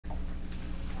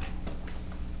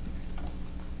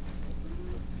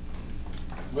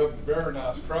We have a very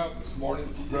nice crowd this morning.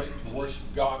 It's great to worship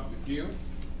God with you.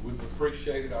 We've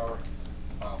appreciated our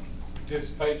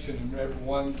participation in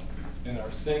everyone in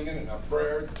our singing and our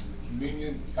prayers, and the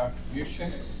communion and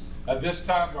contribution. At this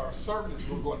time of our service,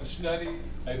 we're going to study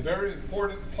a very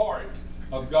important part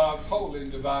of God's holy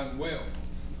and divine will.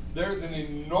 There's an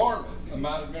enormous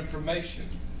amount of information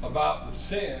about the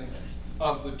sins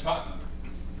of the tongue.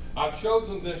 I've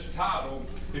chosen this title.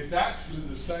 It's actually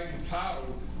the same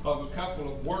title of a couple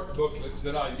of work booklets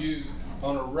that I use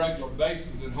on a regular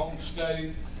basis in home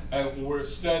studies and when we're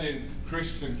studying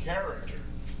Christian character.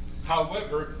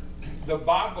 However, the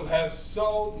Bible has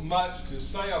so much to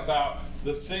say about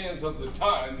the sins of the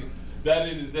tongue that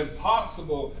it is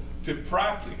impossible to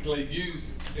practically use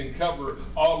and cover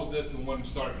all of this in one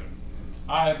sermon.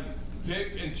 I have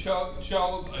picked and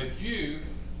chose a few,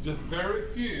 just very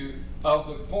few, of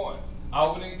the points. I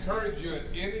would encourage you at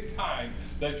any time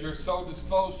that you're so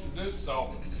disposed to do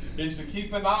so, is to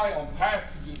keep an eye on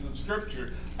passages of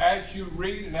Scripture as you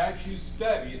read and as you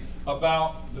study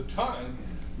about the tongue.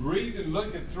 Read and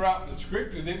look at throughout the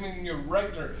Scriptures, even in your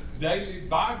regular daily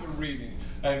Bible reading,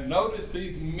 and notice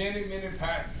these many, many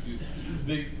passages.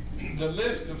 The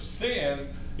list of sins,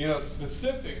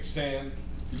 specific sins,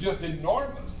 is just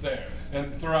enormous there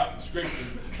and throughout the Scriptures.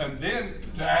 And then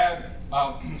to add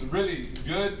really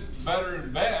good, better,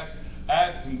 and best,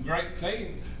 add some great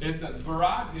things, is that a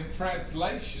variety of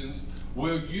translations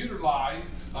will utilize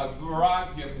a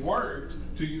variety of words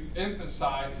to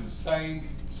emphasize the same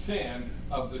sin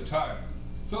of the tongue.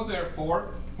 So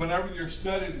therefore, whenever you're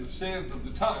studying the sins of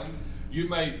the tongue, you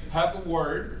may have a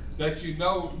word that you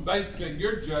know basically in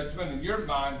your judgment, in your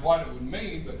mind, what it would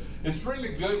mean, but it's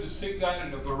really good to see that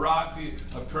in a variety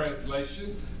of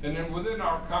translations. And then within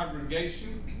our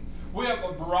congregation, we have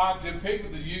a variety of people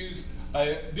that use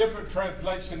a different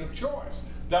translation of choice.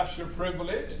 That's your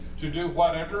privilege to do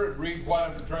whatever and read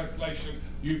whatever translation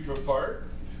you prefer.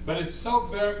 But it's so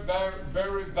very, very,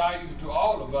 very valuable to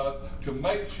all of us to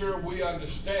make sure we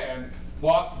understand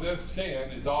what this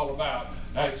sin is all about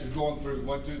as you're going through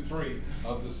 1, 2, 3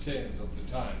 of the sins of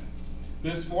the tongue.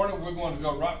 This morning we're going to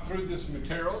go right through this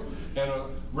material in a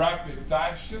rapid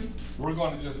fashion. We're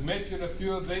going to just mention a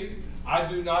few of these. I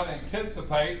do not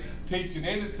anticipate teaching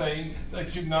anything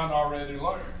that you've not already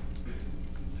learned.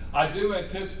 I do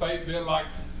anticipate being like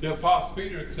the Apostle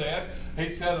Peter said. He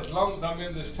said, as long as I'm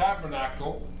in this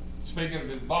tabernacle, speaking of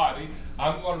his body,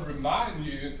 I'm going to remind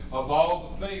you of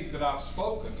all the things that I've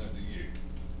spoken unto you.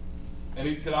 And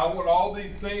he said, I want all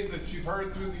these things that you've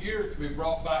heard through the years to be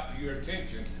brought back to your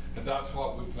attention. And that's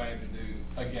what we plan to do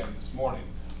again this morning.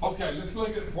 Okay, let's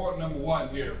look at point number 1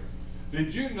 here.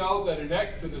 Did you know that in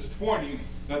Exodus 20,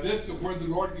 now this is where the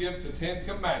Lord gives the 10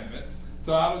 commandments.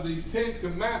 So out of these 10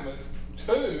 commandments,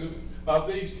 2 of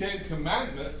these 10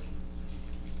 commandments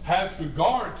has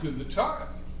regard to the tongue.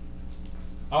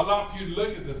 I'd like for you to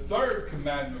look at the 3rd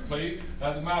commandment, please.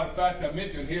 As a matter of fact, I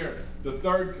mentioned here the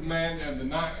 3rd command and the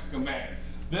 9th command.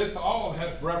 This all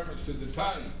has reference to the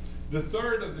tongue. The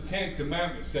 3rd of the 10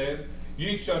 commandments said,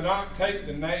 "You shall not take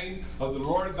the name of the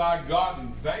Lord thy God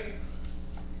in vain."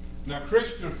 Now,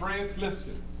 Christian friends,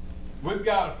 listen. We've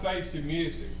got to face the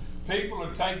music. People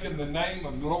are taking the name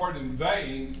of the Lord in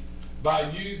vain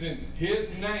by using his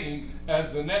name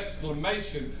as an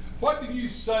exclamation. What do you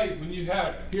say when you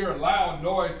hear a loud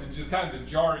noise that just kind of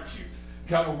jars you,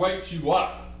 kind of wakes you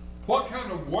up? What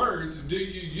kind of words do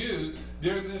you use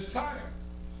during this time?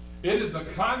 It is a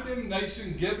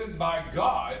condemnation given by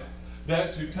God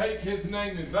that to take his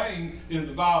name in vain is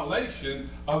a violation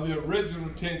of the original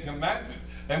 10 commandments.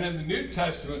 And in the New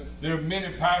Testament, there are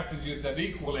many passages that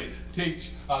equally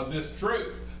teach this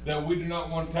truth, that we do not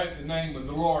want to take the name of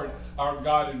the Lord our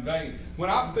God in vain. When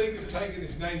I think of taking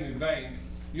his name in vain,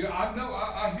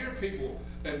 I hear people,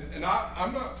 and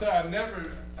I'm not saying I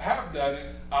never have done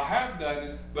it. I have done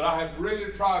it, but I have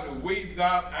really tried to weed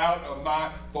that out of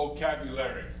my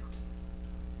vocabulary.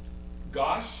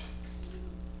 Gosh.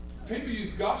 People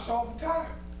use gosh all the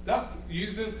time.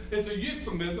 It's a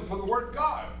euphemism for the word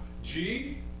God.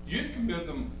 G,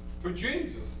 euphemism for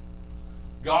Jesus.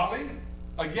 Golly,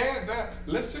 again,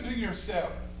 listen to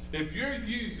yourself. If you're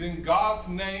using God's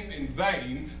name in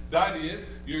vain, that is,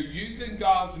 you're using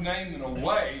God's name in a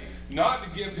way not to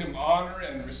give him honor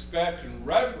and respect and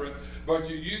reverence, but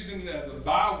you're using it as a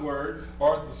byword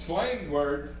or the slang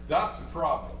word, that's the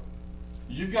problem.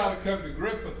 You've got to come to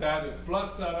grip with that and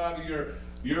flush that out of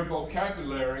your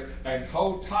vocabulary and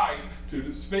hold tight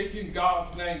to speaking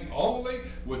God's name only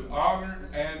with honor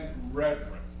and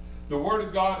reverence. The Word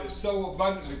of God is so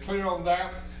abundantly clear on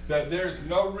that there's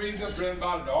no reason for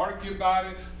anybody to argue about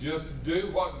it. Just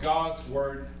do what God's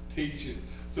Word teaches.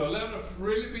 So let us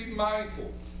really be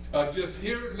mindful of just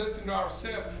hear and listen to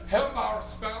ourselves. Help our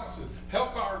spouses.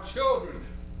 Help our children.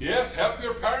 Yes, help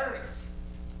your parents,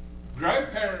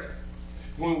 grandparents.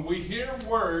 When we hear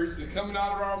words that coming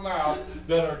out of our mouth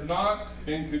that are not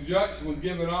in conjunction with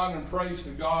giving honor and praise to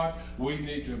God, we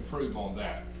need to improve on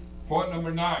that. Point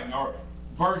number 9, or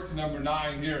verse number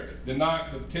 9 here, the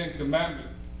 9th of the 10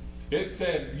 Commandments. It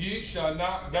said, ye shall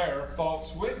not bear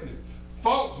false witness.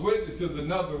 False witness is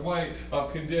another way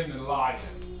of condemning lying.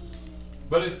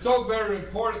 But it's so very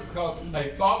important because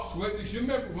a false witness, you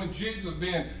remember when Jesus was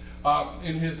being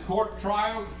in his court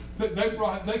trial,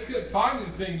 they couldn't find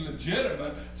anything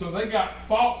legitimate, so they got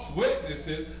false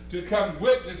witnesses to come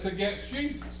witness against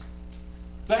Jesus.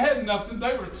 They had nothing.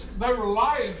 They were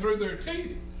lying through their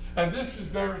teeth. And this is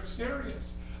very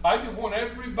serious. I just want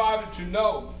everybody to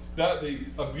know that the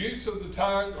abuse of the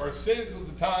tongue or sins of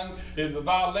the tongue is a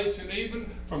violation even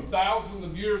from thousands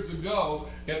of years ago,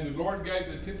 and the Lord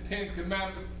gave the 10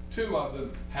 Commandments. 2 of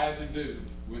them had to do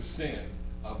with sins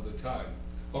of the tongue.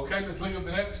 Okay, let's look at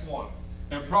the next one.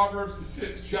 In Proverbs the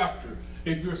 6th chapter,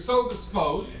 if you're so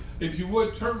disposed, if you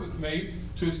would turn with me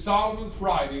to Solomon's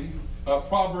writing,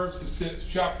 Proverbs the 6th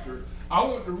chapter. I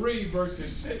want to read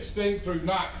verses 16 through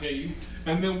 19,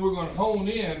 and then we're going to hone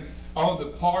in on the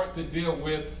parts that deal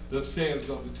with the sins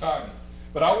of the tongue.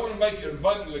 But I want to make it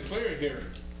abundantly clear here.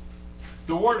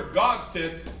 The Word of God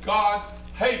said God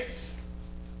hates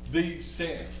these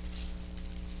sins.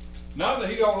 Not that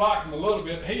he don't like them a little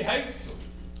bit, he hates them.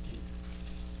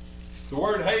 The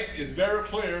word hate is very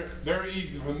clear, very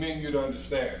easy for me and you to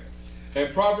understand. In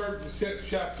Proverbs the 6th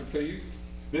chapter, please.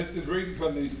 This is reading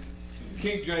from the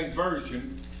King James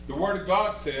Version. The Word of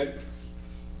God said,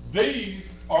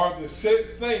 these are the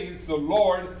 6 things the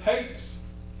Lord hates.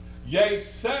 Yea,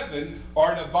 7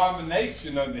 are an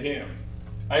abomination unto him.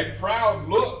 A proud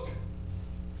look,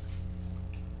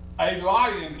 a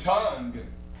lying tongue,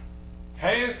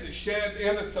 hands that shed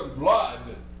innocent blood,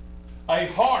 a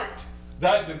heart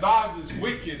that devises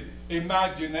wicked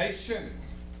imagination,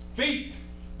 feet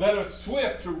that are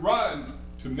swift to run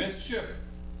to mischief,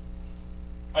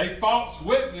 a false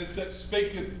witness that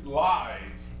speaketh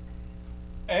lies,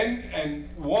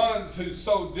 and ones who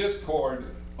sow discord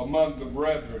among the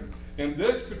brethren. In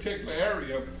this particular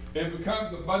area, it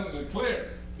becomes abundantly clear.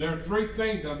 There are 3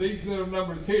 things. Now, these little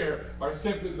numbers here are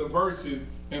simply the verses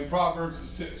in Proverbs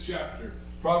the 6th chapter.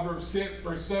 Proverbs 6,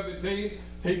 verse 17,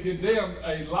 he condemned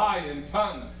a lying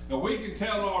tongue. Now, we can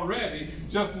tell already,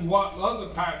 just from what other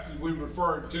passages we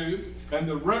referred to and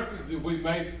the references we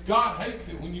made, God hates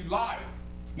it when you lie.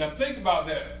 Now, think about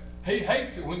that. He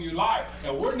hates it when you lie.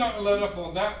 And we're not going to let up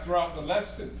on that throughout the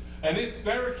lesson. And it's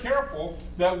very careful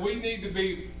that we need to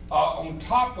be on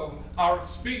top of our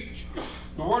speech.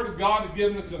 The Word of God has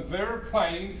given us some very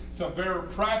plain, some very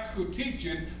practical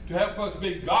teaching to help us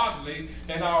be godly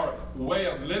in our way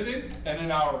of living and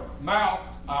in our mouth,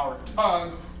 our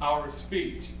tongue, our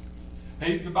speech.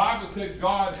 The Bible said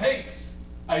God hates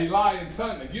a lying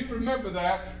tongue. Now, you remember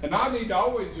that, and I need to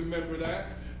always remember that.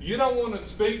 You don't want to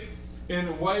speak in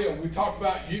a way, and we talked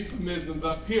about euphemisms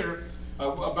up here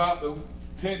about the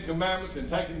 10 Commandments and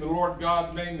taking the Lord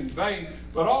God's name in vain,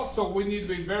 but also we need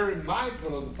to be very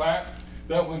mindful of the fact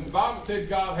that when the Bible said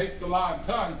God hates the lying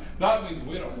tongue, that means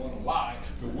we don't want to lie,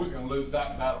 but we're going to lose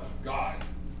that battle with God.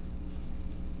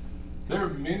 There are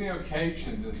many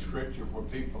occasions in Scripture where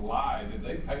people lied and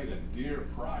they paid a dear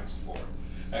price for it.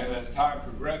 And as time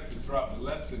progresses throughout the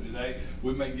lesson today,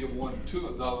 we may get 1 or 2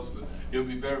 of those, but it'll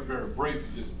be very, very brief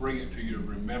and just bring it to your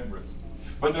remembrance.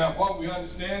 But now what we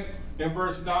understand in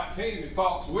verse 19, the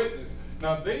false witness.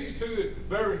 Now these 2 are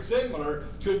very similar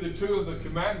to the 2 of the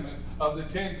commandments, of the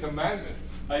 10 Commandments.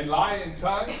 A lying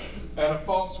tongue and a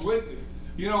false witness.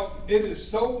 You know, it is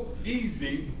so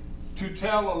easy to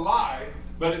tell a lie,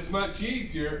 but it's much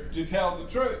easier to tell the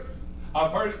truth.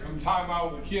 I've heard it from the time I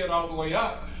was a kid all the way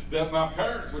up, that my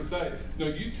parents would say, no,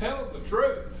 you tell the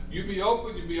truth. You be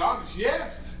open, you be honest.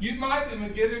 Yes, you might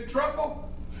even get in trouble.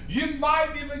 You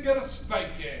might even get a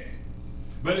spanking.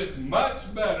 But it's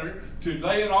much better to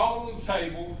lay it all on the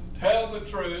table, tell the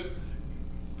truth,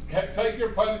 take your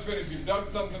punishment if you've done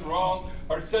something wrong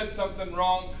or said something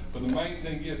wrong. But the main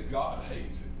thing is God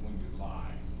hates it when you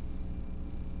lie.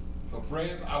 So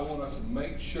friends, I want us to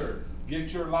make sure,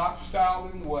 get your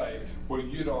lifestyle in a way where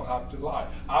you don't have to lie.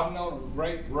 I've known of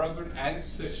great brethren and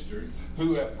sisters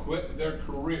who have quit their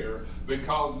career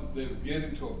because they're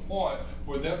getting to a point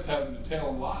where they're having to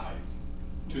tell lies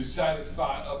to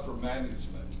satisfy upper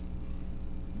management.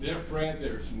 Dear friend,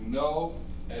 there's no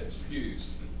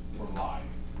excuse for lying,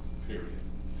 period.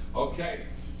 Okay,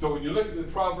 So when you look at the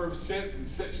Proverbs 6 and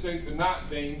 16 to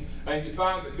 19, and you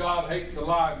find that God hates a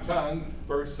lying tongue,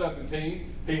 verse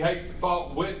 17, he hates the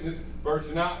false witness, verse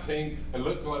 19, and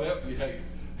look what else he hates.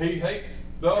 He hates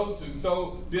those who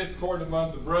sow discord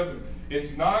among the brethren.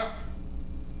 It's not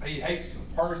he hates the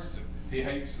person, he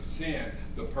hates the sin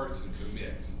the person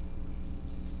commits.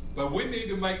 But we need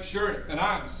to make sure, and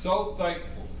I am so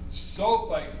thankful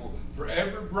for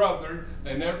every brother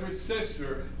and every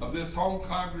sister of this home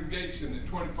congregation at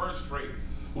 21st Street.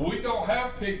 We don't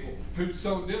have people who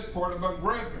sow discord among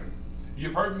brethren.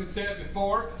 You've heard me say it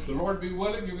before. The Lord be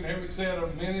willing, you can hear me say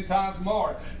it many times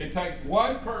more. It takes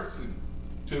one person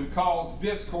to cause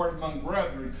discord among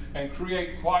brethren and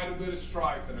create quite a bit of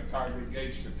strife in a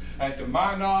congregation. And to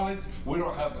my knowledge, we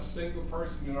don't have a single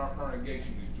person in our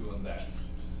congregation who's doing that.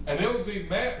 And it will be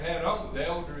had on with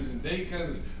elders and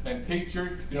deacons and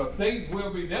teachers. You know, things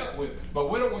will be dealt with. But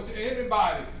we don't want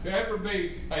anybody to ever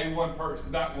be a one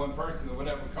person, that one person that would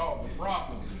ever cause the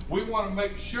problem. We want to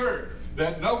make sure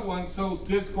that no one sows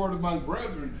discord among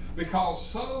brethren, because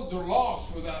souls are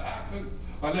lost when that happens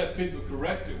unless people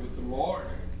correct it with the Lord.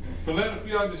 So let us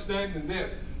be understanding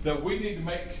this, that we need to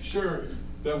make sure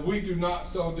that we do not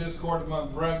sow discord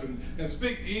among brethren and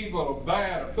speak evil or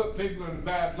bad or put people in a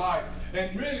bad light.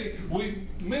 And really,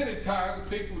 many times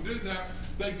people do that,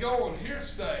 they go on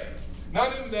hearsay.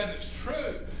 Not even that it's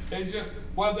true, it's just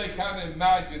what they kind of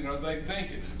imagine or they think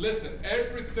it. Listen,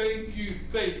 everything you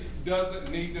think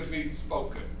doesn't need to be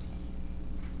spoken.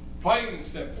 Plain and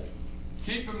simple.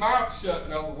 Keep your mouth shut,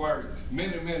 in other words,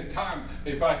 many times.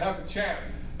 If I have a chance,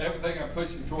 everything I'm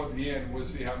pushing toward the end, we'll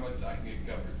see how much I can get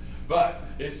covered. But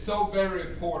it's so very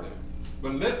important.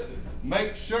 But listen,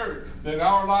 make sure that in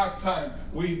our lifetime,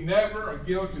 we never are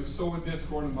guilty of sowing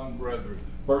discord among brethren.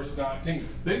 Verse 19.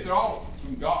 These are all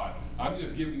from God. I'm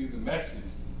just giving you the message.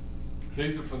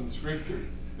 These are from the Scriptures.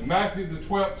 In Matthew, the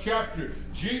 12th chapter,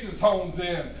 Jesus hones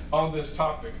in on this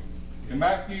topic. In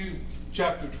Matthew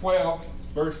chapter 12,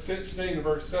 verse 16 and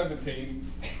verse 17,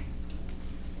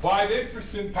 quite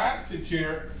interesting passage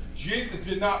here. Jesus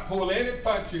did not pull any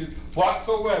punches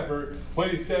whatsoever when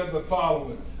he said the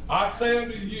following. I say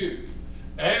unto you,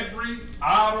 every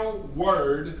idle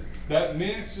word that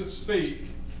men shall speak,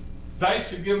 they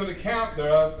shall give an account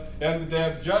thereof in the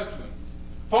day of judgment.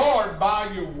 For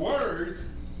by your words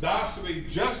thou shalt be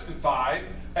justified,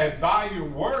 and by your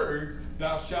words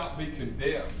thou shalt be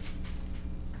condemned.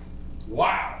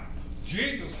 Wow.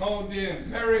 Jesus honed in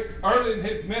very early in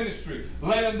his ministry,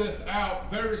 laying this out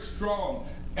very strong.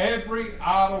 Every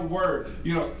idle word.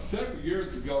 You know, several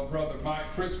years ago, Brother Mike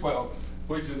Criswell,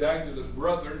 which is Angela's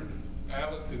brother,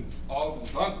 Alice and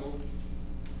Alden's uncle,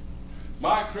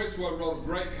 Mike Criswell wrote a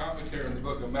great commentary in the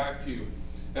book of Matthew.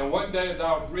 And one day as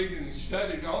I was reading and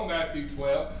studying on Matthew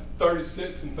 12,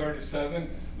 36 and 37,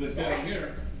 that's down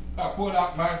here, I pulled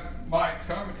out Mike's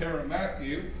commentary on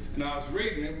Matthew, and I was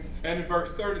reading it, and in verse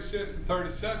 36 and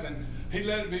 37, he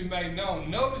let it be made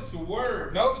known. Notice the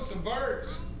word, notice the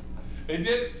verse. It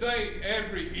didn't say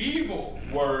every evil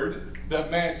word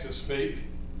that man shall speak,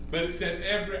 but it said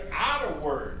every idle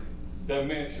word that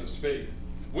man shall speak.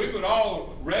 We would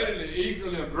all readily,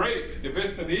 eagerly agree, if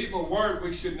it's an evil word,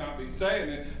 we should not be saying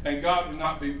it, and God would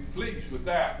not be pleased with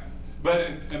that.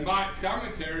 But in Mike's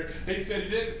commentary, he said he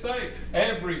didn't say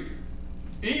every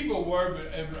evil word,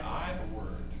 but every idle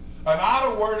word. An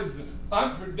idle word is an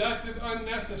unproductive,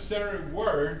 unnecessary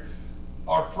word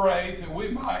or phrase that we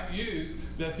might use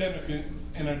that's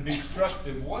in a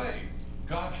destructive way.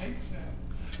 God hates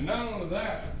that. Not only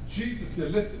that, Jesus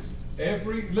said,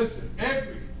 every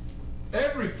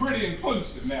pretty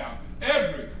inclusive now,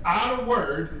 every idle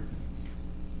word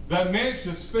that man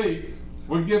shall speak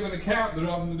will give an account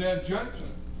thereof in the day of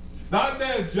judgment. That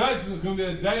day of judgment is going to be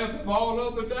a day of all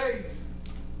other days.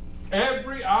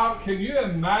 Can you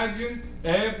imagine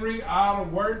every idle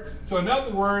word? So in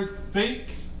other words, think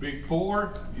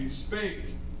before you speak.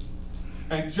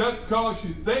 And just because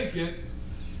you think it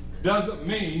doesn't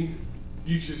mean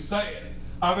you should say it.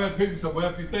 I've had people say, well,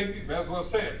 if you think it, you may as well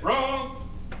say it. Wrong.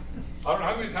 I don't know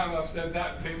how many times I've said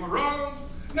that to people. Wrong.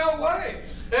 No way.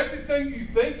 Everything you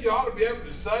think you ought to be able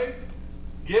to say,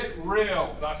 get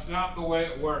real. That's not the way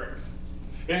it works.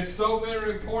 It's so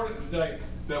very important today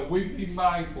that we be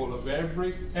mindful of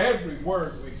every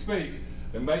word we speak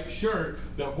and make sure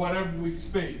that whatever we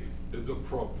speak is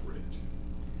appropriate.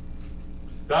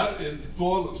 That is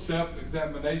full of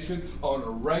self-examination on a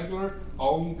regular,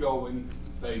 ongoing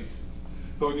basis.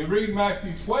 So when you read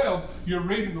Matthew 12, you're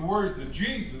reading the words of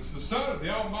Jesus, the Son of the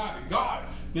Almighty God.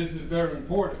 This is very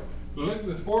important. But look at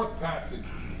this fourth passage.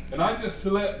 And I just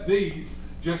select these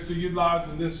just to utilize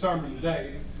in this sermon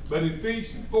today. But in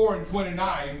Ephesians 4 and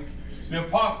 29, The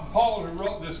Apostle Paul, who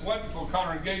wrote this wonderful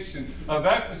congregation of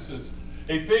Ephesus,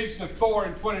 Ephesians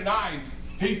 4:29,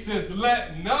 he says,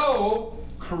 let no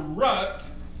corrupt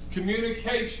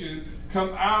communication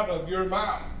come out of your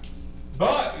mouth.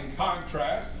 But, in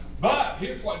contrast,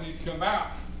 here's what needs to come out.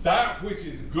 That which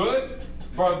is good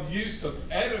for the use of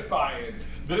edifying,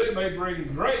 that it may bring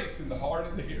grace in the heart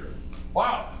of the hearer.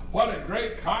 Wow, what a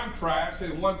great contrast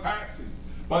in one passage.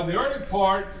 But the early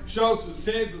part shows the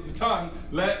sins of the tongue.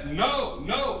 Let no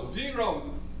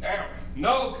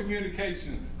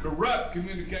communication, corrupt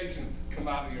communication come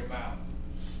out of your mouth.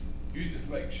 You just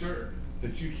make sure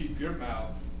that you keep your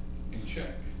mouth in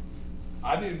check.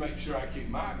 I need to make sure I keep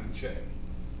mine in check.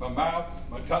 My mouth,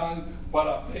 my tongue, what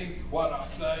I think, what I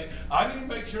say. I need to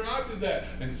make sure I do that.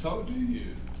 And so do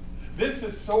you. This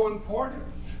is so important.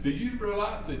 Do you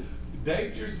realize the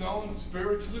danger zone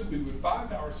spiritually we would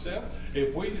find ourselves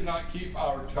if we did not keep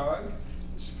our tongue,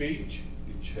 speech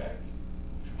in check?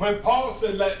 When Paul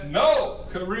said, let no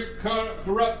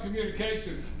corrupt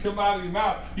communication come out of your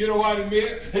mouth, you know what he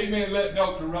meant? He meant let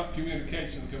no corrupt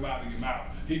communication come out of your mouth.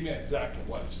 He meant exactly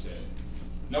what he said.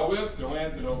 No ifs, no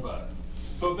ands, and no buts.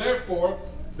 So therefore,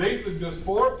 these are just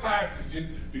 4 passages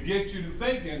to get you to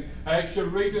thinking, I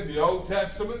should read in the Old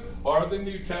Testament or the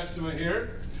New Testament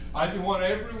here. I just want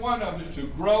every one of us to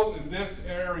grow in this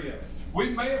area. We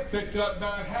may have picked up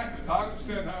bad habits. I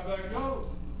understand how that goes.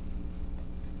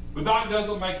 But that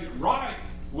doesn't make it right.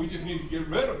 We just need to get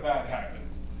rid of bad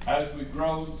habits as we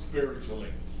grow spiritually.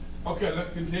 Okay,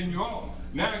 let's continue on.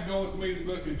 Now go with me to the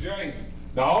book of James.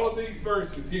 Now all of these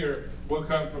verses here will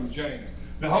come from James.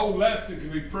 The whole lesson can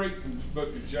be preached from the book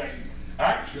of James.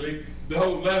 Actually, the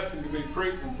whole lesson can be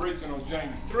preached from preaching on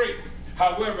James 3.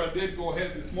 However, I did go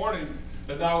ahead this morning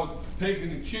as I was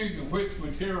picking and choosing which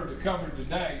material to cover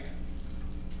today.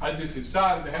 I just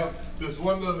decided to have this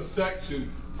one little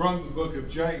section from the book of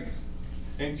James.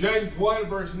 In James 1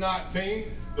 verse 19,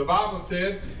 the Bible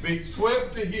said, be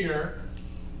swift to hear,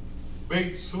 be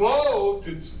slow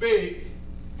to speak,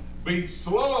 be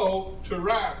slow to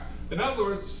wrath. In other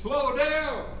words, slow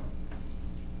down.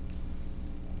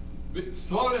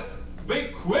 Be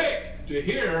quick to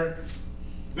hear,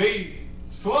 be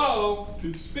slow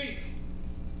to speak.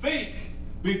 Think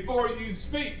before you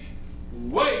speak.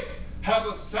 Wait, have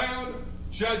a sound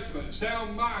judgment, a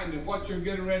sound mind in what you're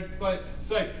getting ready to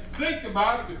say. Think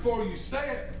about it before you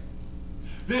say it.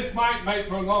 This might make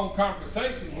for a long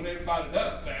conversation when everybody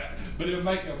does that, but it'll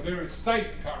make a very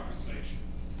safe conversation.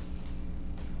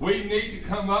 We need to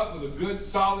come up with a good,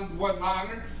 solid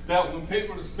one-liner that when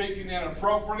people are speaking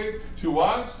inappropriately to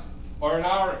us or in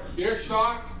our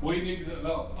earshot, we need to,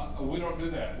 no, we don't do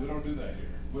that. We don't do that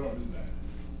here. We don't do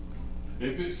that.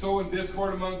 If it's sowing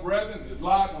discord among brethren, if it's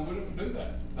lying, we don't do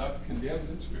that. That's condemned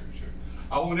in Scripture.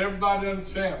 I want everybody to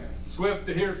understand. Swift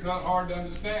to hear is not hard to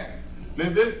understand.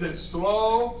 Then this says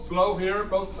slow here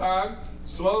both times,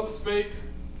 slow to speak,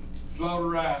 slow to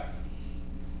write.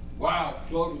 Wow,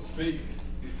 slow to speak.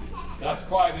 That's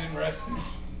quite interesting.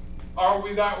 Are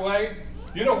we that way?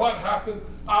 You know what happened?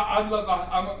 I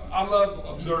love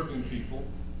observing people.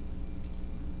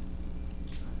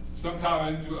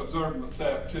 Sometimes I do observe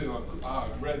myself too. I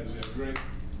readily agree.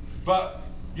 But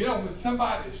you know, when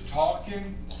somebody is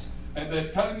talking and they're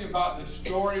telling you about this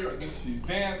story or this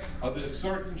event or this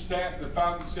circumstance they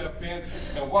found themselves in,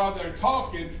 and while they're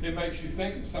talking, it makes you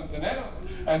think of something else.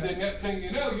 And then next thing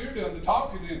you know, you're doing the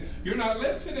talking and you're not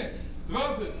listening. The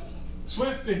Bible says,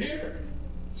 swift to hear.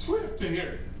 Swift to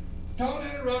hear. Don't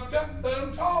interrupt them. Let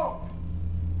them talk.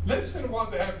 Listen to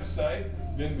what they have to say.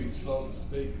 Then be slow to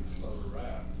speak and slow to write.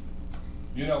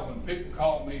 You know, when people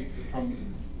call me from,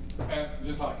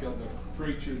 just like other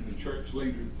preachers and church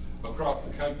leaders across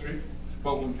the country,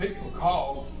 but when people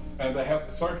call and they have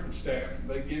a circumstance and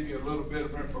they give you a little bit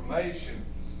of information,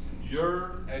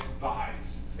 your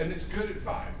advice, and it's good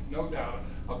advice, no doubt.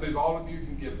 I believe all of you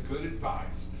can give good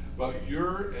advice, but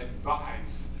your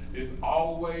advice is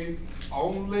always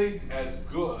only as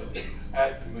good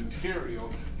as the material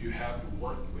you have to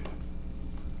work with.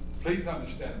 Please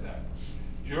understand that.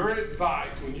 Your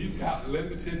advice, when you've got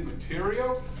limited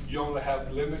material, you only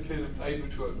have limited able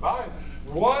to advise.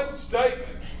 One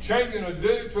statement, changing a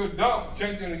do to a don't,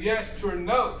 changing a yes to a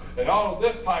no, and all of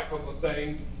this type of a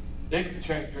thing, it can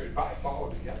change your advice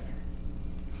altogether.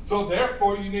 So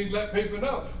therefore, you need to let people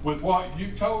know, with what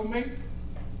you told me,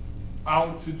 I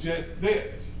would suggest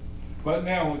this. But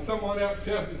now, when someone else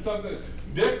tells me something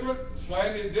different,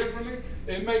 slanted differently,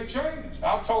 it may change.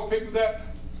 I've told people that,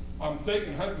 I'm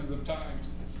thinking hundreds of times.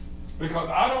 Because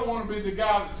I don't want to be the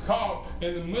guy that's caught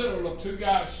in the middle of two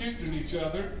guys shooting each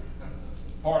other,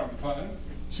 pardon the pun,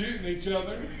 shooting each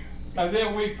other, And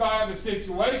then we find a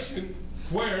situation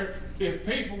where if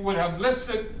people would have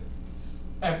listened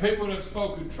and people would have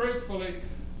spoken truthfully,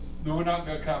 there would not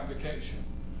be a complication.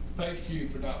 Thank you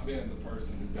for not being the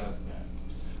person who does that.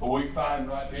 But we find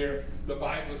right here, the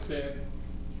Bible said,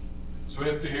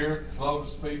 swift to hear, slow to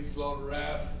speak, slow to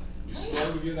wrath. You're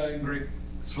slow to get angry.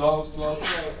 Slow.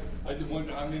 I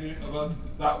wonder how many of us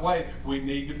that way. We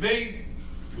need to be.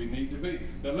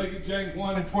 Now look at James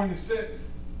 1:26.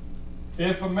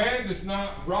 If a man does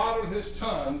not bridle his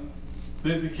tongue,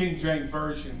 there's the King James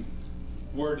Version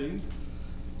wording.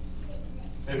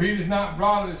 If he does not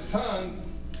bridle his tongue,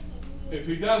 if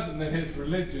he doesn't, then his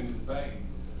religion is vain.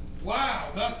 Wow,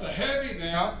 that's a heavy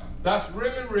now. That's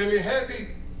really, really heavy.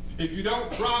 If you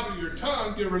don't bridle your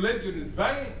tongue, your religion is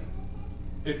vain.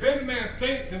 If any man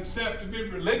thinks himself to be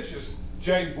religious,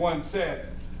 James 1 said,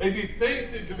 if he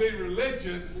thinks it to be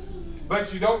religious,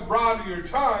 but you don't bridle your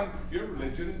tongue, your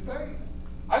religion is vain.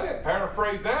 I didn't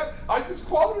paraphrase that. I just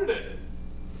quoted it.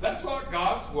 That's what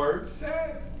God's Word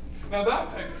said. Now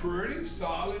that's a pretty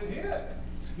solid hit.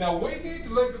 Now we need to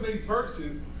look at these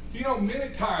verses. You know,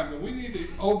 many times, and we need to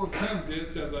overcome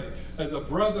this as a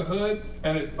brotherhood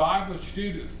and as Bible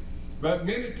students. But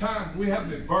many times we have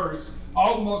the verse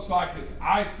almost like it's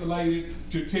isolated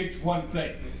to teach one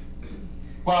thing.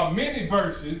 While many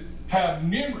verses have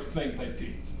numerous things they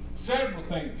teach. Several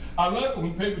things. I love it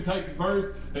when people take a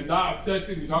verse and dissect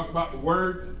it. You talk about the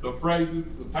word, the phrases,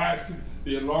 the passage,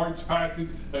 the enlarged passage,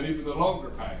 and even the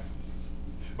longer passage.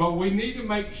 But we need to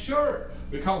make sure,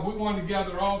 because we want to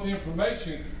gather all the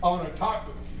information on a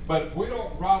topic. But if we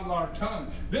don't bridle our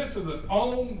tongue, this is an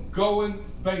ongoing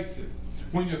basis.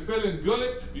 When you're feeling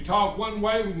good, you talk one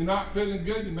way. When you're not feeling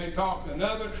good, you may talk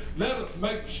another. Let us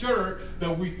make sure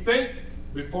that we think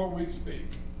before we speak.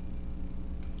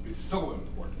 It's so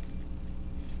important.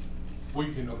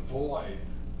 We can avoid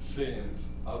sins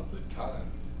of the tongue.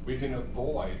 We can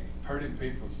avoid hurting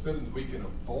people's feelings. We can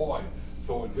avoid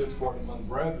sowing discord among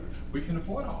brethren. We can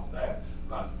avoid all that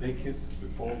by thinking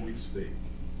before we speak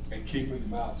and keeping the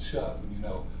mouth shut when you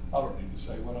know, I don't need to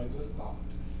say what I just thought.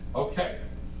 Okay,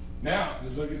 now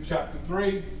let's look at chapter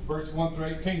 3, verse 1 through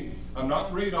 18. I'm not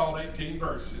going to read all 18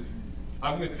 verses.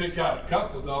 I'm going to pick out a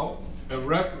couple, though, and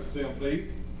reference them, please.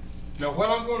 Now, what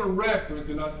I'm going to reference,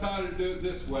 and I decided to do it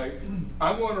this way,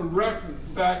 I'm going to reference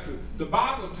the fact that the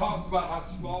Bible talks about how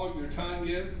small your tongue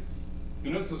is.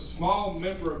 And it's a small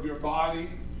member of your body.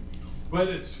 But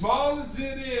as small as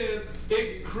it is,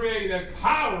 it can create a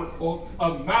powerful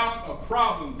amount of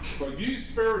problems for you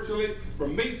spiritually, for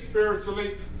me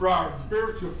spiritually, for our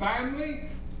spiritual family.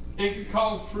 It can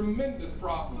cause tremendous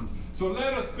problems. So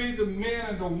let us be the men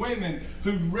and the women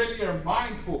who really are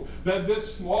mindful that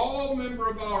this small member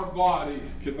of our body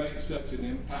can make such an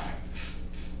impact.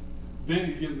 Then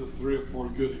he gives us 3 or 4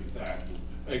 good examples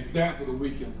that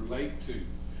we can relate to.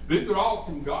 These are all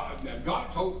from God. Now,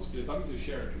 God told us this. Let me just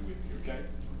share it with you, okay?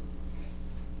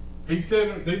 He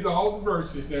said, these are all the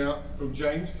verses now from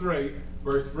James 3,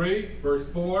 verse 3,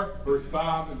 verse 4, verse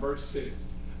 5, and verse 6.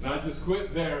 And I just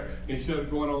quit there instead of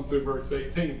going on through verse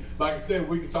 18. Like I said,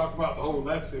 we could talk about the whole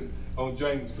lesson on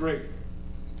James 3.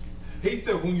 He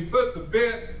said, when you put the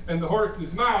bit in the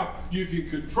horse's mouth, you can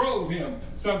control him.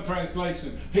 Some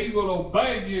translation, he will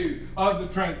obey you, other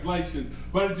translations.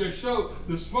 But it just shows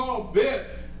the small bit,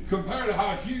 compared to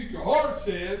how huge a horse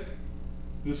is,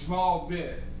 the small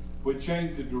bit would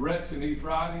change the direction he's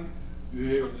riding.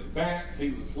 He would advance, he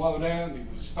would slow down, he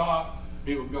would stop.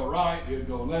 He would go right, he would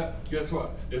go left. Guess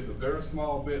what? It's a very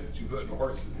small bit that you put in the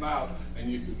horse's mouth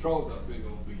and you control that big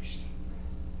old beast.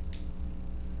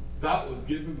 That was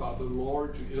given by the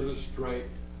Lord to illustrate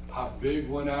how big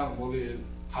one animal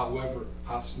is, however,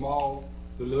 how small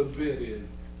the little bit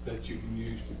is that you can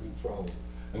use to control.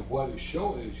 And what it's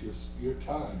showing is your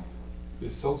tongue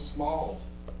is so small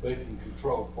they can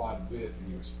control quite a bit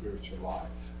in your spiritual life.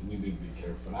 And you need to be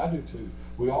careful. And I do too.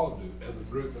 We all do, as a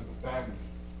group, as a family.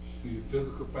 Your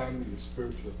physical family, your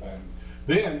spiritual family.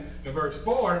 Then, in verse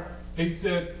 4, he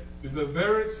said, the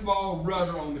very small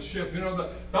rudder on the ship. You know,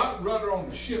 that rudder on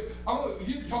the ship,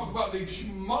 you can talk about these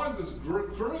humongous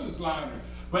cruise liners,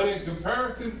 but in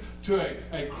comparison to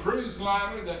a cruise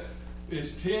liner that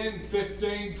is 10,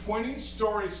 15, 20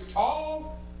 stories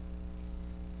tall,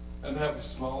 and they have a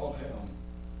small helm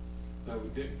that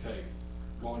would dictate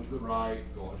going to the right,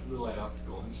 going to the left,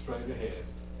 going straight ahead.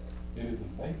 It is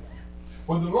amazing.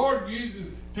 Well, the Lord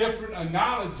uses different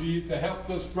analogies to help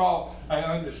us draw an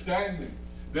understanding.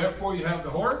 Therefore, you have the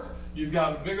horse, you've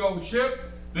got a big old ship.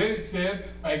 Then it said,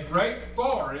 a great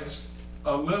forest,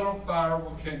 a little fire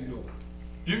will kindle.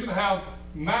 You can have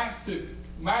massive,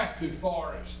 massive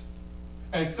forest.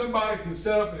 And somebody can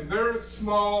set up a very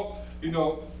small,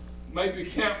 maybe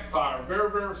campfire, very,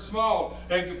 very small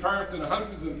in comparison to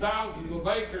hundreds and thousands of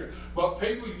acres. But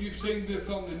people, you've seen this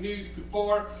on the news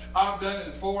before, I've done it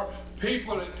before,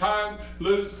 people at times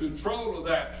lose control of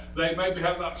that. They maybe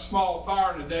have that small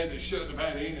fire today that shouldn't have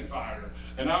had any fire.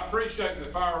 And I appreciate the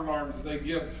fire alarms that they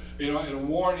give, and a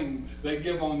warning they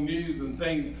give on news and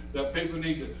things that people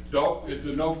need to don't. It's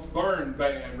a no burn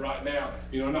ban right now,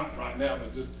 not right now,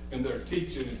 but just in their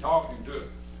teaching and talking to it.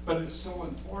 But it's so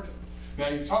important.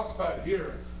 Now he talks about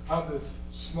here how this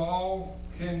small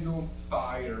kindled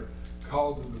fire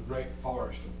causes the great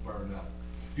forest to burn up.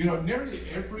 Nearly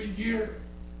every year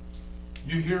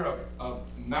you hear of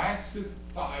massive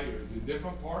fires in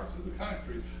different parts of the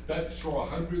country that destroy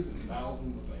hundreds and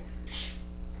thousands of acres.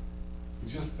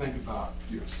 Just think about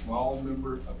your small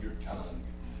member of your tongue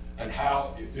and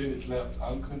how, if it is left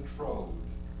uncontrolled,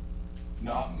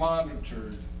 not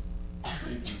monitored,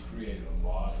 it can create a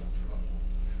lot of trouble.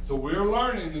 So we're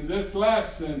learning in this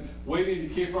lesson, we need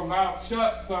to keep our mouth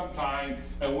shut sometime,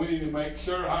 and we need to make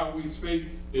sure how we speak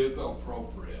is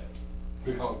appropriate,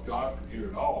 because God can hear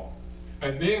it all.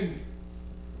 And then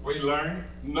we learn,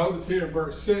 notice here in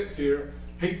verse 6 here,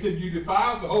 he said, you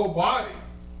defiled the whole body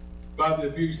by the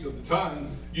abuse of the tongue.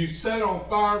 You set on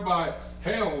fire by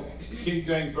hell, King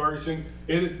James Version.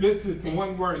 This is the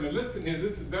one word. Now listen here,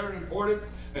 this is very important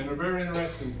and a very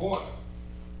interesting point.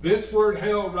 This word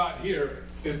hell right here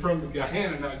is from the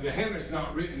Gehenna. Now Gehenna is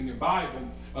not written in your Bible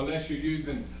unless you're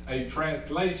using a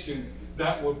translation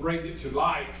that will bring it to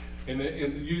light and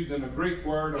using a Greek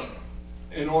word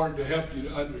in order to help you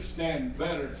to understand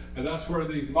better. And that's where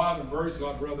these modern versions,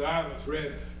 like Brother Alex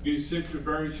read, New Century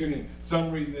Version, and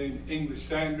some read the English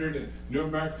Standard, and New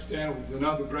American Standard was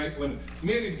another great one.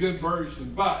 Many good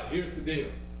versions, but here's the deal.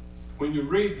 When you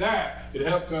read that, it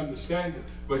helps understand it.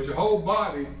 But your whole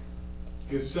body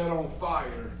is set on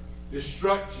fire,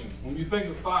 destruction. When you think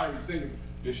of fire, you think of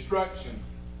destruction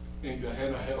in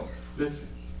Gehenna hell. Listen,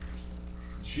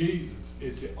 Jesus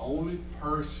is the only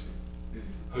person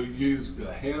who used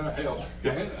Gehenna hell.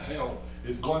 Gehenna hell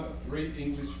is one of three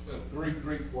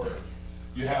Greek words.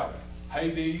 You have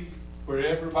Hades, where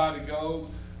everybody goes,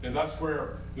 and that's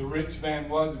where the rich man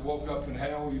was. He woke up in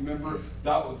hell. You remember?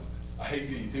 That was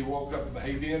Hades. He woke up in the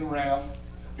Hadean realm.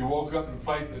 He woke up in a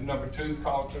place that number 2 is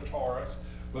called Tartarus.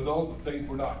 But those are things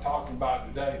we're not talking about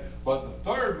today. But the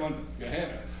third one,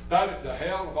 Gehenna, that is the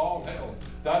hell of all hell.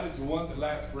 That is the one that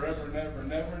lasts forever and ever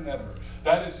and ever and ever.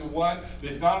 That is the one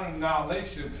that is not an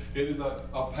annihilation. It is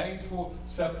a painful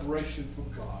separation from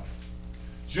God.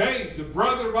 James, the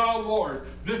brother of our Lord,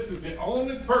 this is the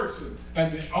only person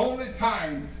and the only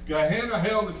time Gehenna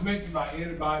hell is mentioned by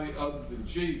anybody other than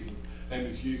Jesus, and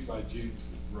it's used by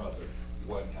Jesus' brother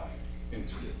one time in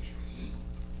Scripture.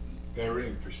 Very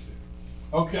interesting.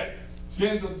 Okay,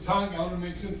 sins of the tongue, I only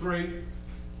mentioned 3.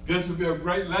 This would be a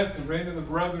great lesson for any of the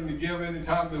brethren to give any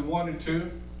time they wanted to.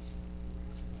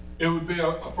 It would be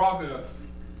probably a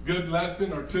good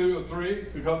lesson, or 2 or 3,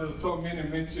 because there's so many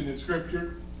mentioned in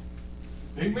Scripture.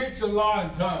 He mentioned lying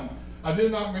tongue. I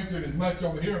did not mention as much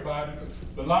over here about it,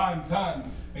 but the lying tongue.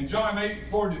 In John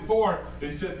 8:44,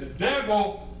 it said the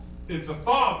devil is the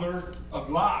father of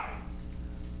lies.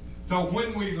 So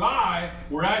when we lie,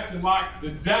 we're acting like the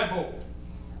devil.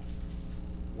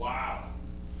 Wow.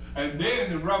 And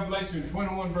then in Revelation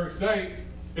 21 verse 8,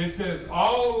 it says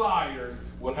all liars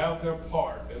will have their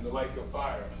part in the lake of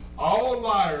fire. All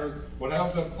liars will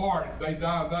have their part if they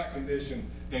die in that condition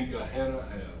in Gehenna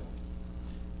hell.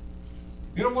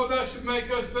 You know what that should make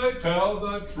us do? Tell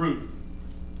the truth.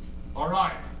 All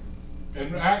right.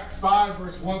 In Acts 5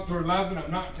 verse 1 through 11,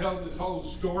 I'm not telling this whole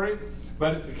story,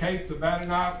 but it's the case of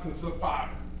Ananias and Sapphira.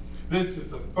 This is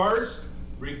the first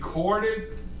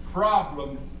recorded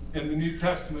problem in the New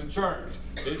Testament church.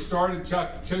 It started in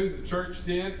chapter 2, the church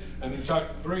did, and then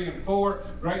chapter 3 and 4,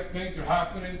 great things are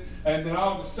happening. And then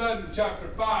all of a sudden, in chapter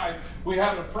 5, we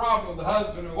had a problem with the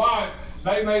husband and wife.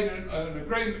 They made an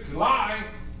agreement to lie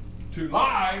to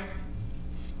God.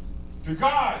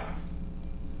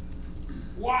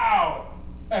 Wow.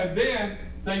 And then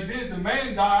they did, the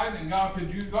man died, and God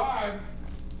said, you died.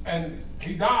 And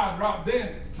he died right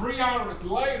then. 3 hours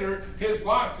later, his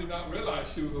wife did not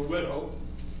realize she was a widow.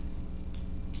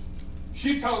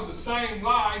 She told the same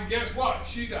lie, and guess what?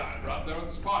 She died right there on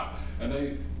the spot. And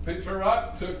they picked her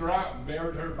up, took her out, and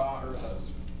buried her by her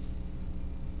husband.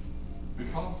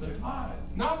 Because they lied.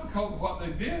 Not because of what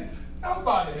they did.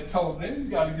 Nobody had told them,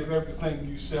 you got to give everything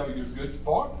you sell your goods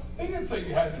for. They didn't say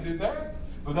you had to do that.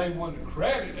 But they wanted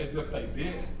credit as if they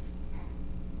did.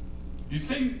 You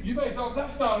see, you may think,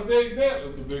 that's not a big deal.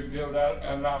 It's a big deal to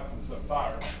Ananias and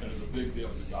Sapphira, and it's a big deal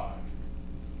to God.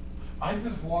 I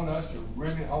just want us to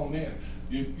really hone in.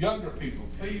 You younger people,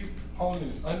 please hone in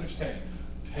and understand.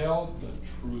 Tell the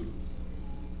truth.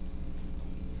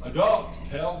 Adults,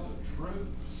 tell the truth.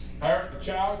 Parent to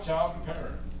child, child to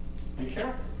parent. Be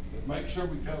careful. But make sure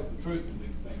we tell the truth in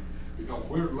these things, because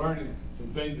we're learning some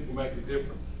things that can make a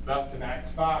difference. That's in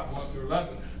Acts 5, 1 through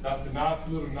 11. That's the nice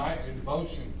little nightly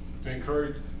devotion to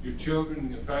encourage your children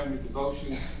and your family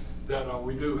devotions that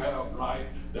we do have, right?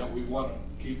 That we want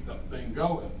to keep that thing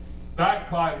going.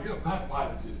 Backbiting,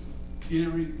 backbiting is just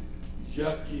eerie,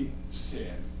 yucky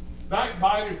sin.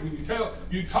 Backbiters, when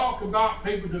you talk about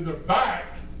people to their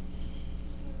back,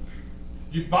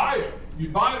 you bite them. You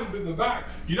bite them to the back.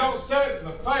 You don't say it in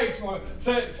the face. You want to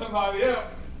say it to somebody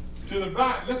else to the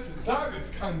back. Listen, that is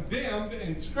condemned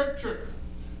in Scripture.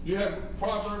 You have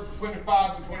Proverbs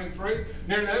 25 and 23.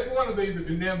 Nearly every one of these are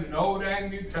condemned in Old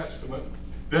and New Testament.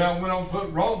 Then I went on to put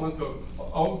Romans,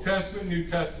 Old Testament, New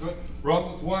Testament,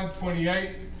 Romans 1, 28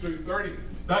 through 30.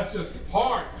 That's just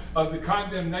part of the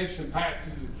condemnation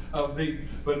passages of these.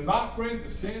 But my friend, the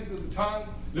sins of the tongue,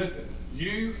 listen,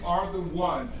 you are the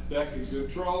one that can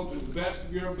control to the best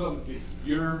of your ability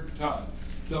your tongue.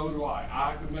 So do I.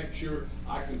 I can make sure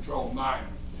I control mine.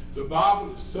 The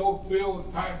Bible is so filled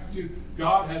with passages.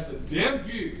 God has a dim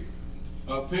view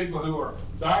of people who are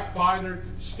backbiters,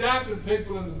 stabbing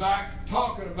people in the back,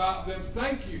 talking about them.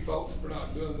 Thank you, folks, for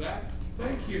not doing that.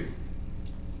 Thank you.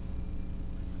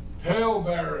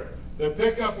 Talebearer. They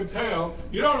pick up a tale.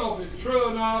 You don't know if it's true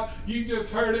or not. You just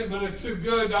heard it, but it's too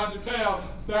good not to tell.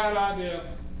 Bad idea.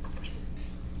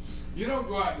 You don't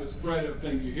go out and spread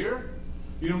everything you hear.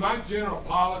 You know, my general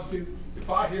policy,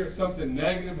 if I hear something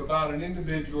negative about an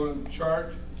individual in the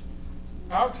church,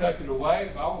 I'll take it away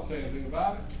if I won't say anything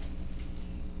about it.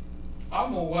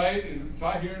 I'm going to wait, and if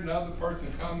I hear another person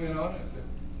comment on it,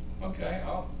 then, okay,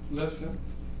 I'll listen.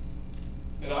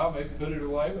 And I'll maybe put it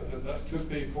away with it. That's two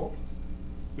people.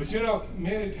 But you know,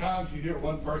 many times you hear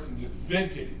one person just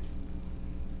venting.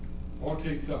 I want to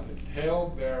tell you something.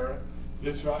 Talebearer,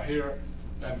 this right here,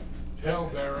 and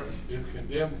talebearer is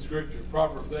condemned in Scripture.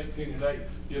 Proverbs 18 and 8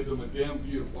 gives them a dim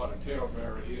view of what a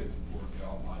talebearer is before the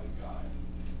Almighty God.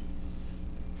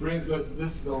 Friends, listen,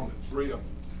 this is only three of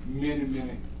many,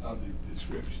 many of the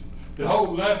descriptions. The whole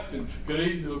lesson could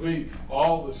easily be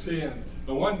all the sins.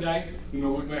 And one day, you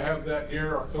know, we may have that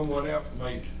here, or someone else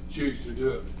may choose to do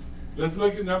it. Let's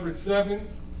look at number 7.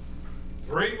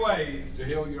 3 ways to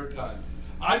heal your tongue.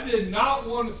 I did not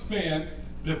want to spend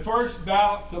the first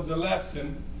balance of the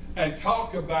lesson and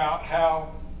talk about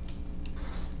how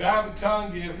bad the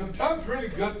tongue is. The tongue's a really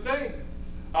good thing.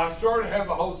 I started to have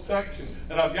a whole section,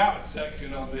 and I've got a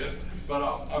section on this, but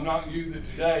I'm not using it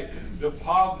today. The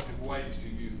positive ways to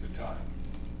use the tongue.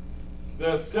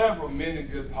 There are several, many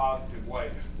good positive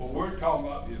ways, but we're talking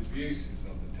about the abuses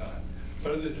of the tongue.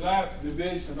 But in this last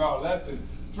division of our lesson,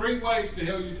 3 ways to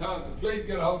heal your tongue. So please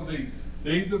get a hold of these.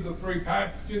 These are the 3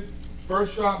 passages. 1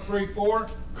 John 3:4.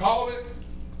 Call it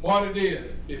what it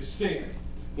is. It's sin.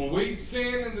 When we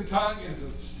sin in the tongue, it's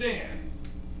a sin.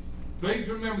 Please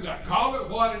remember that. Call it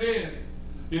what it is.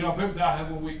 You know, people say, I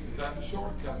have a weakness, I have a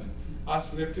shortcoming. I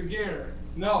slipped a gear.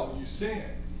 No, you sin.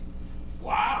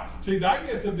 Wow. See, that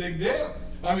gets a big deal.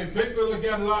 I mean, people look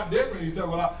at it a lot different. You say,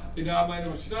 well, I made a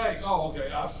mistake. Oh,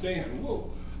 okay, I sinned. Whoa.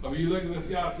 I mean, you look at this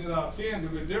guy and say, I sinned.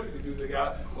 It's a bit different to the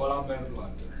guy, well, I made a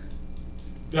blunder.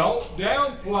 Don't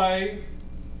downplay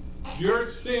your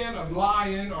sin of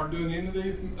lying or doing any of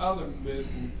these other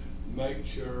business. Make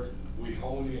sure we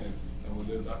hone in and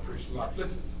we live that Christian life.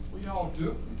 Listen, we all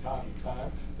do it from time to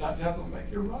time. That doesn't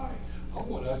make it right. I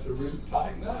want us to really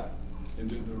tighten up and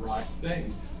do the right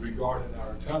thing regarding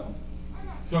our tongue.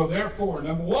 So therefore,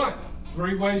 number 1,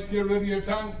 3 ways to get rid of your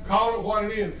tongue. Call it what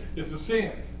it is. It's a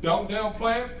sin. Don't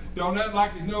downplay it. Don't act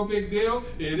like it's no big deal.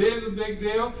 It is a big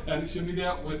deal, and it should be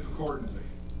dealt with accordingly.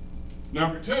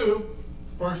 Number 2,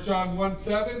 1 John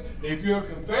 1:7. If you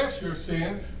confess your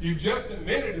sin, you've just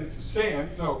admitted it's a sin.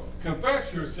 So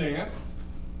confess your sin.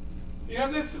 You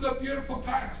know, this is a beautiful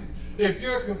passage. If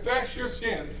you confess your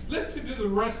sin, listen to the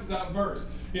rest of that verse.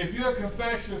 If you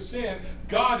confess your sin,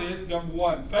 God is, number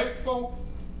 1, faithful.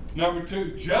 Number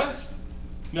 2, just.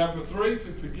 Number 3,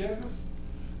 to forgive us.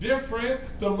 Dear friend,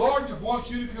 the Lord just wants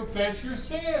you to confess your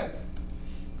sins.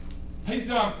 He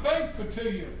said, I'm faithful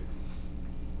to you.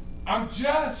 I'm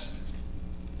just.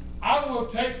 I will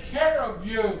take care of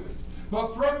you.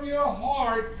 But from your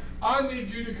heart, I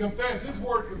need you to confess. This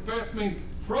word confess means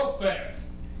profess.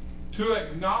 To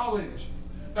acknowledge.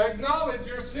 Acknowledge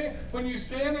your sin. When you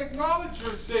sin, acknowledge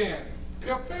your sin.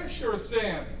 Confess your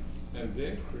sin. And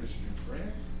then, Christian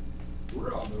friend,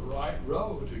 we're on the right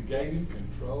road to gaining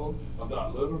control of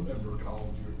that little member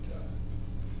called your tongue.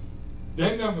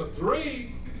 Then number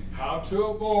 3, how to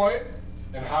avoid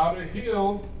and how to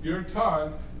heal your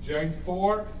tongue. James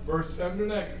 4, verse 7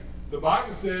 and 8. The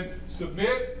Bible said,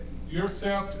 submit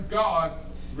yourself to God,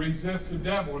 resist the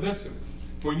devil. Listen,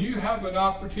 when you have an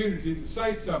opportunity to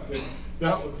say something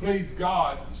that would please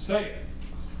God, say it.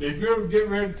 If you're getting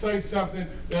ready to say something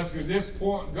that's going to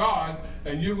disappoint God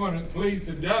and you're going to please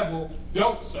the devil,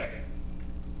 don't say it.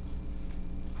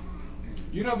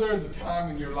 You know, there's a time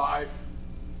in your life,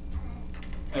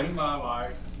 and in my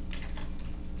life,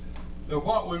 that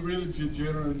what we really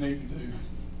generally need to do,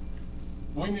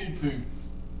 we need to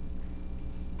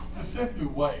simply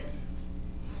wait.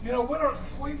 You know,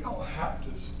 we don't have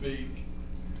to speak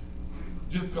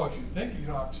just because you think you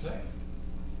don't have to say it.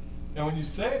 And when you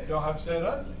say it, you don't have to say it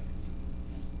ugly.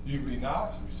 You can be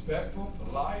nice, respectful,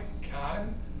 polite,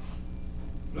 kind.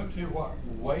 Let me tell you what,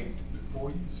 wait before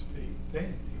you speak.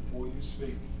 Think before you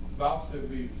speak. The Bible said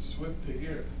be swift to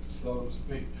hear, slow to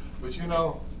speak. But you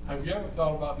know, have you ever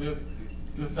thought about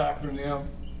this acronym?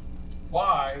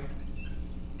 Why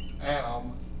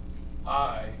am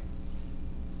I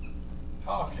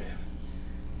talking?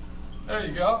 There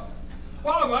you go.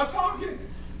 Why am I talking?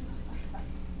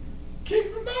 Keep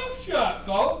your mouth shut,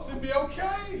 folks, and be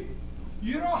okay.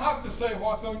 You don't have to say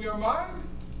what's on your mind.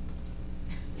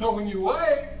 So when you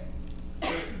wait,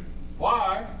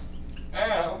 why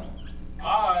am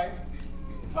I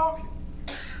talking?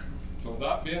 So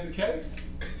that being the case,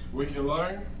 we can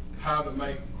learn how to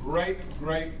make great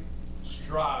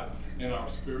strides in our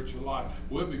spiritual life.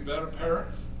 We'll be better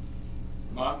parents,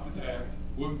 moms and dads.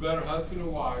 We'll be better husband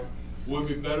and wife. We'll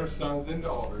be better sons and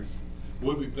daughters.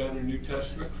 We'll be better New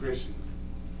Testament Christians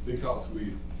because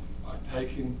we are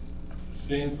taking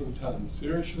sins of the tongue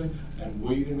seriously and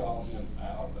weeding all of them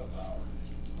out of our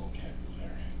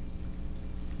vocabulary.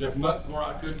 There's much more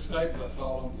I could say, but that's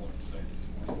all I'm going to say this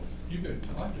morning. You've been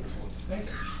wonderful. Thank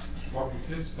you for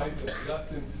participating in the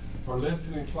lesson, for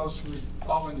listening closely,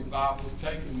 following your Bibles,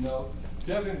 taking notes. If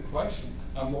you have any questions,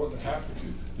 I'm more than happy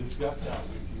to discuss that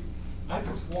with you. I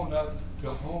just want us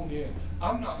to hone in.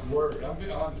 I'm not worried. I'll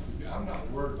be honest with you. I'm not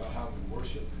worried about how we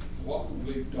worship, what we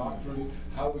believe doctrinally,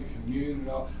 how we commune and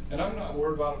all. And I'm not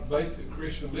worried about basic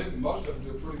Christian living. Most of them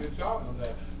do a pretty good job of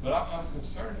that. But I'm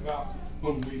concerned about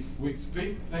when we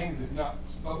speak things that not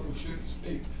spoken, we shouldn't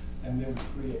speak, and then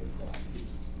we create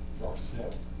problems for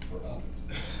ourselves, for others.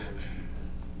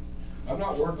 I'm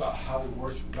not worried about how we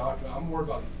worship doctrine. I'm worried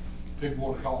about people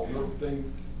want to call little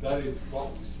things. That is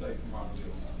what we say from our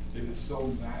lips. It is so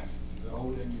massive. The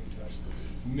Old and New Testament.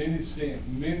 Many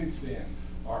sin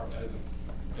are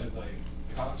as a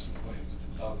consequence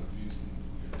of abusing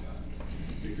your time.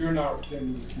 If you're not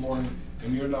sinning this morning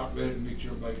and you're not ready to meet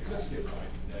your Maker, let's get right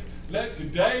today. Let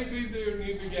today be the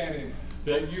new beginning,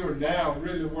 that you are now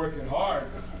really working hard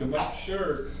to make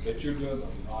sure that you're doing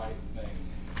the right thing.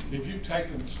 If you've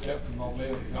taken the steps of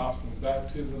obeying the gospel of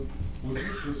baptism, would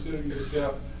you consider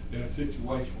yourself in a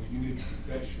situation where you need to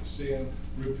confess your sin,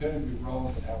 repent of your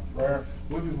wrongs, and have prayer?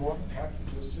 We'd be more than happy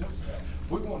to assist that.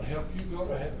 We want to help you go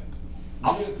to heaven.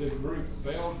 We as a group of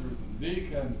elders and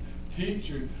deacons,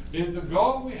 teachers, is the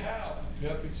goal we have to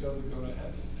help each other go to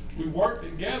heaven. We work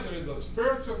together as a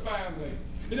spiritual family.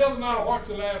 It doesn't matter what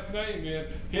your last name is.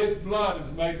 His blood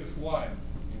has made us one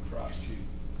in Christ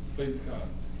Jesus. Please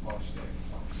come. Stand.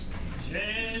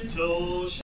 Gentle